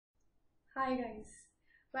Hi guys,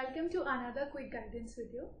 welcome to another quick guidance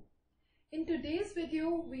video. In today's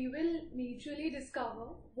video, we will majorly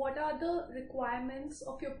discover what are the requirements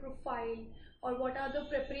of your profile or what are the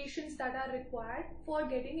preparations that are required for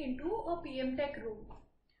getting into a PM Tech role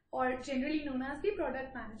or generally known as the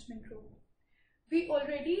product management role. We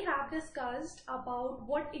already have discussed about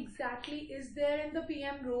what exactly is there in the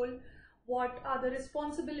PM role, what are the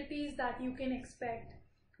responsibilities that you can expect,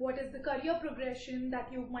 what is the career progression that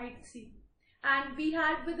you might see. And we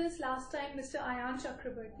had with us last time Mr. Ayan,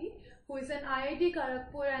 who is an IIT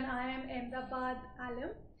Kharagpur and IIM Ahmedabad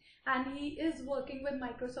Alum, and he is working with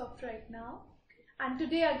Microsoft right now. And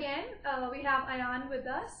today again we have Ayan with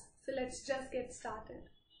us, so let's just get started.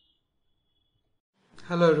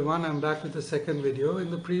 Hello everyone, I'm back with the second video.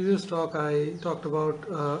 In the previous talk I talked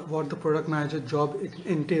about what the product manager job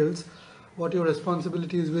entails, what your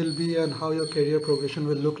responsibilities will be and how your career progression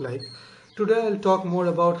will look like. Today I'll talk more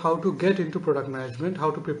about how to get into product management,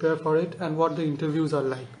 how to prepare for it and what the interviews are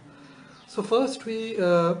like. So first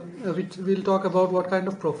we'll talk about what kind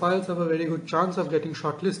of profiles have a very good chance of getting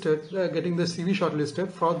shortlisted, getting the CV shortlisted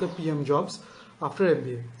for the PM jobs after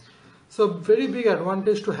MBA. So very big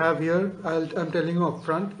advantage to have here, I'm telling you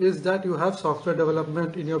upfront, is that you have software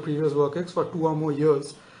development in your previous work for 2 or more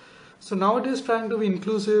years. So nowadays, trying to be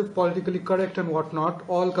inclusive, politically correct and whatnot,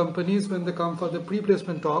 all companies when they come for the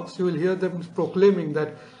pre-placement talks, you will hear them proclaiming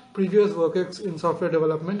that previous work in software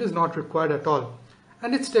development is not required at all.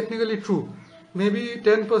 And it's technically true. Maybe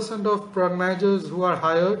 10% of product managers who are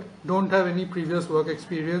hired don't have any previous work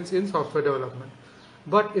experience in software development.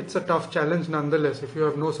 But it's a tough challenge nonetheless if you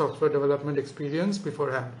have no software development experience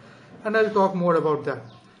beforehand. And I'll talk more about that.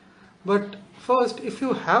 But first, if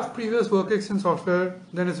you have previous work in software,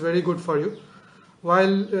 then it's very good for you.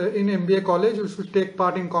 While in MBA college, you should take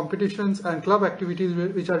part in competitions and club activities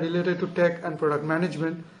which are related to tech and product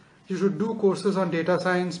management. You should do courses on data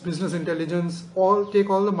science, business intelligence, take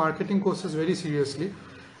all the marketing courses very seriously.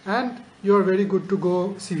 And you're very good to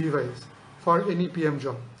go CV-wise for any PM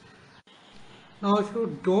job. Now, if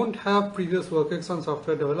you don't have previous work on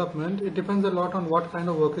software development, it depends a lot on what kind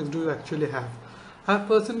of work do you actually have. I've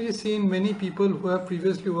personally seen many people who have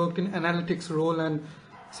previously worked in analytics role and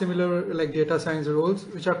similar like data science roles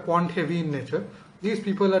which are quant heavy in nature. These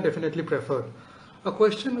people are definitely preferred. A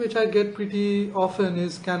question which I get pretty often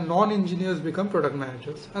is, can non-engineers become product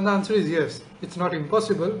managers? And the answer is yes. It's not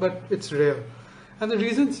impossible, but it's rare. And the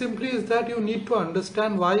reason simply is that you need to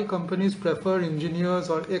understand why companies prefer engineers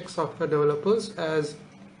or ex-software developers as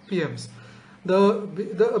PMs.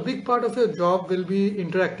 A big part of your job will be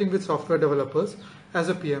interacting with software developers as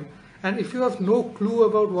a PM. And if you have no clue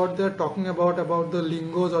about what they're talking about the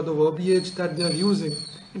lingos or the verbiage that they're using,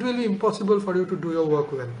 it will be impossible for you to do your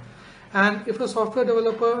work well. And if a software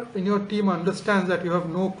developer in your team understands that you have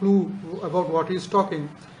no clue about what he's talking,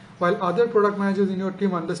 while other product managers in your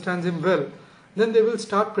team understands him well, then they will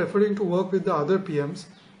start preferring to work with the other PMs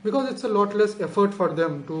because it's a lot less effort for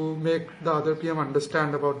them to make the other PM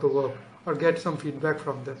understand about the work or get some feedback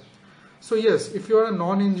from them. So yes, if you are a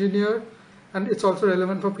non-engineer, and it's also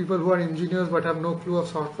relevant for people who are engineers but have no clue of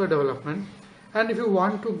software development, and if you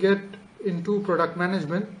want to get into product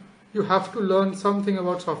management, you have to learn something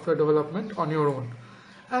about software development on your own.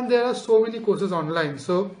 And there are so many courses online,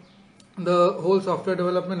 so the whole software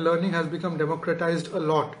development learning has become democratized a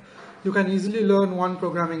lot. You can easily learn one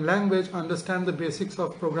programming language, understand the basics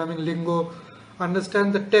of programming lingo,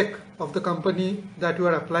 understand the tech of the company that you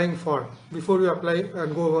are applying for before you apply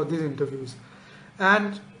and go over these interviews.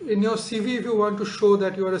 And in your CV, if you want to show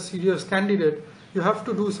that you are a serious candidate, you have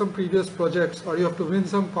to do some previous projects or you have to win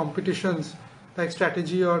some competitions like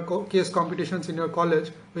strategy or case competitions in your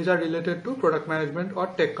college which are related to product management or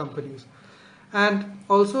tech companies. And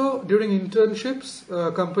also during internships,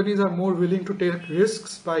 companies are more willing to take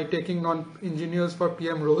risks by taking non-engineers for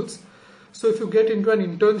PM roles. So if you get into an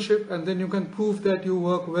internship and then you can prove that you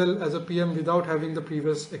work well as a PM without having the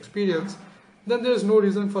previous experience, then there is no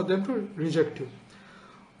reason for them to reject you.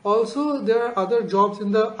 Also, there are other jobs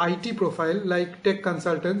in the IT profile like tech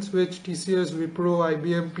consultants, which TCS, Wipro,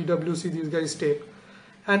 IBM, PwC, these guys take.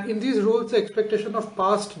 And in these roles, the expectation of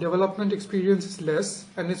past development experience is less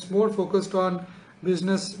and it's more focused on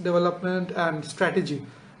business development and strategy.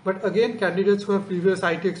 But again, candidates who have previous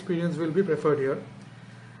IT experience will be preferred here.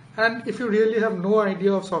 And if you really have no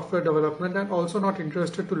idea of software development and also not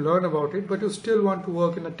interested to learn about it, but you still want to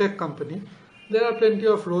work in a tech company, there are plenty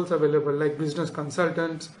of roles available like business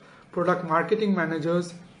consultants, product marketing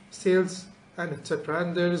managers, sales, and etc.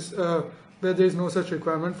 And where there is no such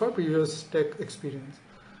requirement for previous tech experience.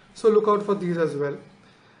 So look out for these as well.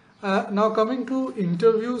 Now coming to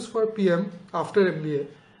interviews for PM after MBA.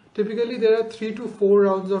 Typically, there are 3 to 4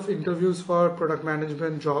 rounds of interviews for product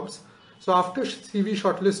management jobs. So after CV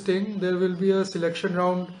shortlisting, there will be a selection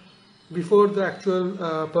round before the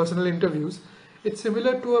actual personal interviews. It's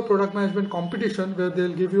similar to a product management competition where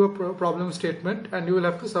they'll give you a problem statement and you will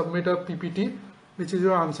have to submit a PPT, which is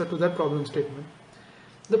your answer to that problem statement.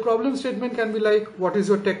 The problem statement can be like, what is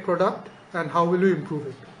your tech product and how will you improve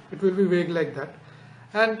it? It will be vague like that.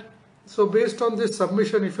 And so based on this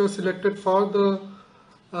submission, if you're selected for the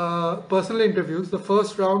personal interviews, the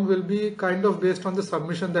first round will be kind of based on the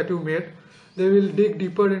submission that you made. They will dig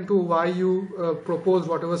deeper into why you proposed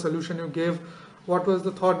whatever solution you gave, what was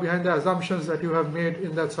the thought behind the assumptions that you have made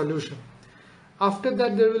in that solution. After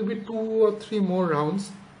that, there will be 2 or 3 more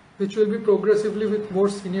rounds, which will be progressively with more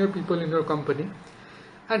senior people in your company.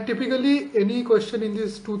 And typically, any question in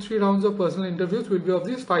these 2-3 rounds of personal interviews will be of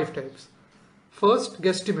these 5 types. First,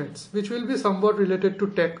 guesstimates, which will be somewhat related to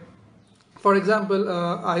tech. For example,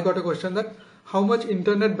 I got a question that how much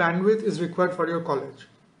internet bandwidth is required for your college.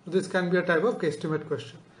 This can be a type of guesstimate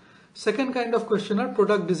question. Second kind of question are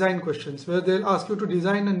product design questions, where they'll ask you to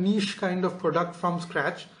design a niche kind of product from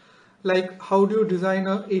scratch, like how do you design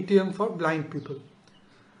an ATM for blind people.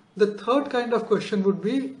 The third kind of question would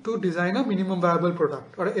be to design a minimum viable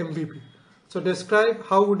product or a MVP. So describe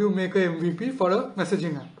how would you make a MVP for a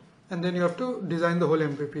messaging app, and then you have to design the whole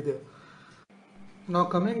MVP there. Now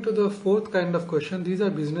coming to the fourth kind of question, these are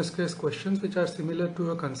business case questions which are similar to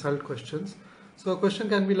your consult questions. So a question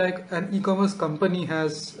can be like, an e-commerce company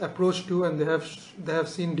has approached you and they have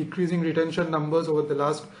seen decreasing retention numbers over the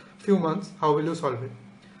last few months. How will you solve it?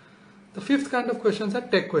 The fifth kind of questions are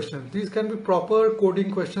tech questions. These can be proper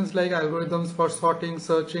coding questions like algorithms for sorting,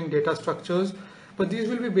 searching, data structures, but these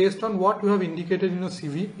will be based on what you have indicated in your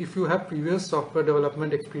CV, if you have previous software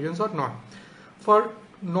development experience or not. For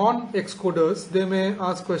non-ex-coders, they may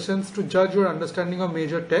ask questions to judge your understanding of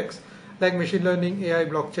major techs like machine learning, AI,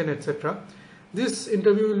 blockchain, etc. This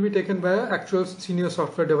interview will be taken by an actual senior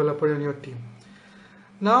software developer in your team.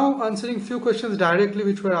 Now answering few questions directly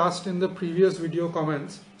which were asked in the previous video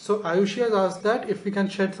comments. So Ayushi has asked that if we can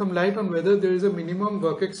shed some light on whether there is a minimum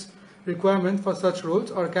WorkX requirement for such roles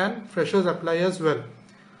or can freshers apply as well.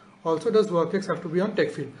 Also, does WorkX have to be on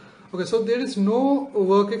tech field? Okay, so there is no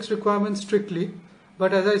WorkX requirement strictly,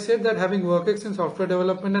 but as I said that having WorkX in software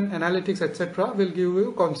development and analytics etc. will give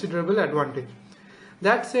you considerable advantage.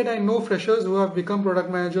 That said, I know freshers who have become product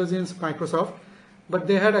managers in Microsoft, but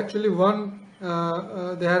they had actually won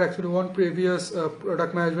previous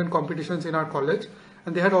product management competitions in our college,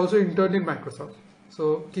 and they had also interned in Microsoft.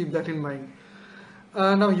 So keep that in mind.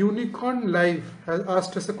 Now Unicorn Live has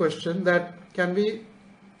asked us a question that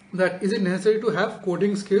is it necessary to have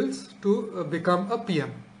coding skills to become a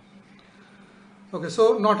PM? Okay,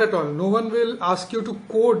 so not at all. No one will ask you to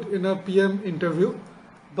code in a PM interview,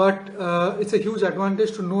 but it's a huge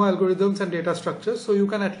advantage to know algorithms and data structures, so you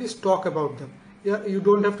can at least talk about them. Yeah, you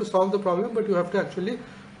don't have to solve the problem, but you have to actually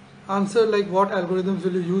answer like what algorithms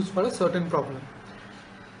will you use for a certain problem.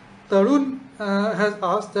 Tarun has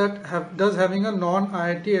asked that does having a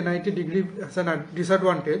non-IIT NIT degree as a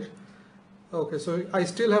disadvantage? Okay, so I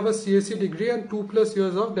still have a CSE degree and 2+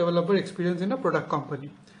 years of developer experience in a product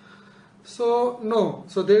company. So no,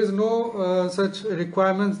 so there is no such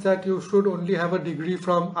requirements that you should only have a degree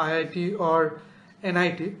from IIT or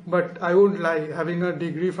NIT, but I won't lie, having a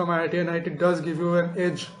degree from IIT and NIT does give you an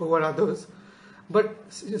edge over others. But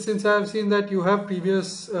since I have seen that you have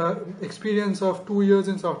previous experience of 2 years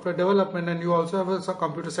in software development and you also have a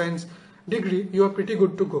computer science degree, you are pretty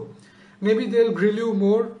good to go. Maybe they'll grill you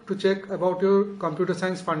more to check about your computer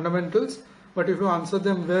science fundamentals, but if you answer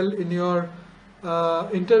them well in your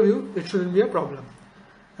interview, it shouldn't be a problem.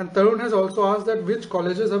 And Tarun has also asked that which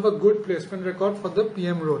colleges have a good placement record for the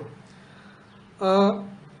PM role.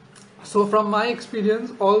 So from my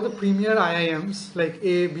experience, all the premier IIMs like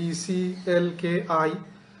A, B, C, L, K, I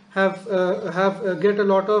have get a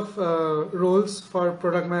lot of roles for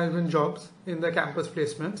product management jobs in the campus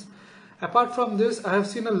placements. Apart from this, I have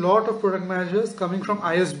seen a lot of product managers coming from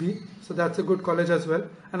ISB, so that's a good college as well,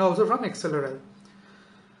 and also from XLRI.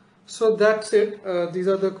 So that's it. These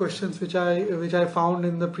are the questions which I found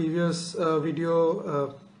in the previous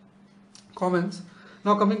video comments.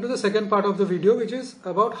 Now coming to the second part of the video, which is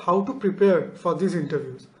about how to prepare for these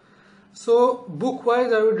interviews. So book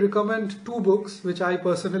wise, I would recommend 2 books which I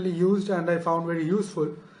personally used and I found very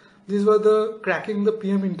useful. These were the Cracking the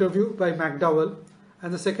PM Interview by McDowell,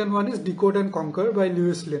 and the second one is Decode and Conquer by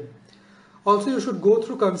Lewis Lin. Also, you should go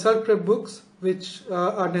through consult prep books which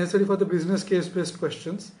are necessary for the business case based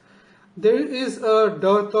questions. There is a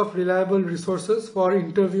dearth of reliable resources for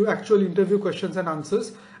actual interview questions and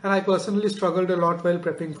answers, and I personally struggled a lot while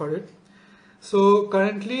prepping for it. So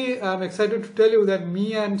currently, I'm excited to tell you that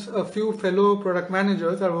me and a few fellow product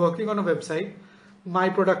managers are working on a website,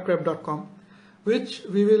 myproductprep.com, where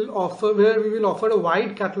we will offer a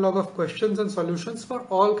wide catalog of questions and solutions for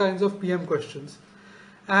all kinds of PM questions.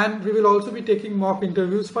 And we will also be taking mock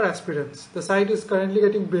interviews for aspirants. The site is currently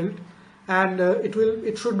getting built, and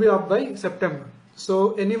it should be up by September.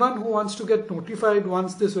 So anyone who wants to get notified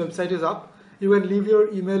once this website is up, you can leave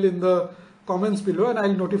your email in the comments below, and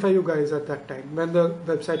I'll notify you guys at that time when the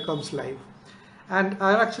website comes live. And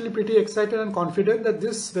I'm actually pretty excited and confident that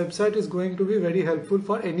this website is going to be very helpful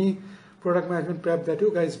for any product management prep that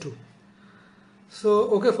you guys do. So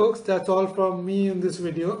okay folks, that's all from me in this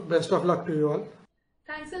video. Best of luck to you all.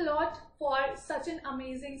 Thanks a lot for such an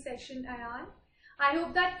amazing session, Ayan. I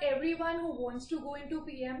hope that everyone who wants to go into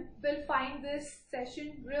PM will find this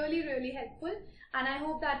session really helpful, and I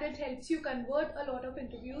hope that it helps you convert a lot of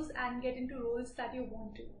interviews and get into roles that you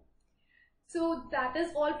want to. So that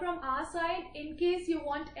is all from our side. In case you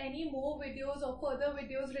want any more videos or further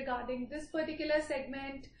videos regarding this particular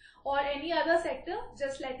segment or any other sector,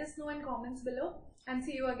 just let us know in comments below, and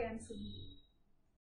see you again soon.